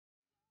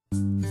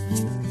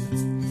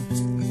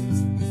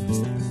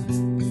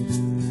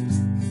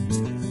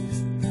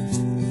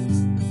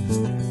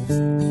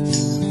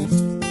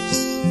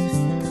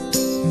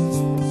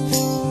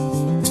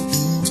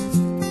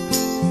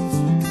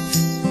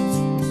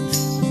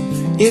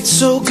It's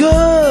so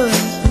good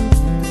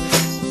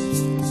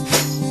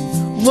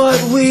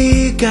what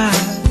we got,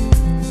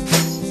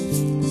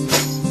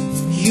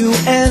 you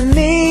and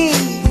me.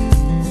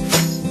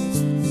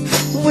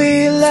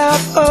 We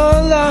laugh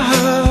a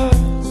lot.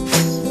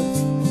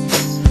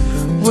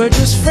 We're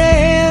just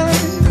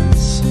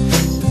friends,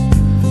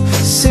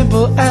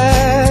 simple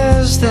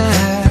as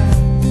that.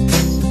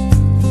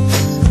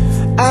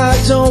 I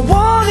don't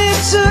want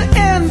it to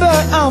end,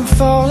 but I'm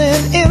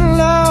falling in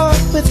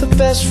love with the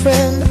best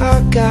friend I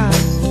got.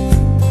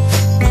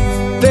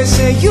 They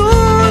say you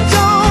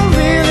don't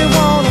really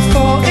want to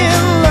fall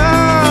in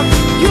love,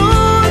 you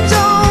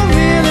don't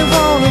really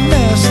want to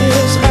mess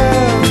this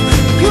up,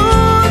 you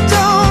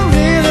don't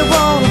really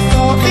want to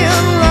fall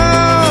in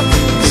love,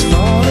 'cause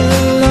falling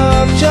in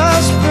love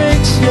just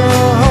breaks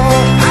your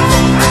heart.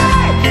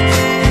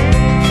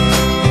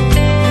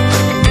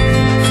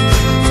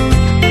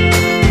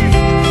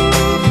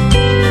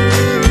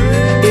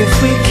 If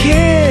we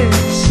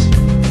kiss,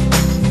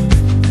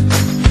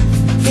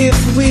 if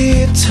we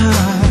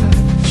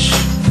touch,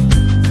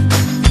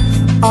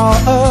 all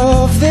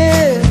of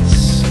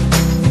this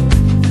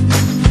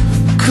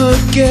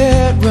could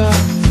get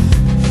rough.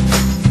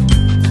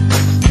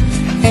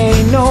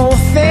 Ain't no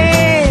thing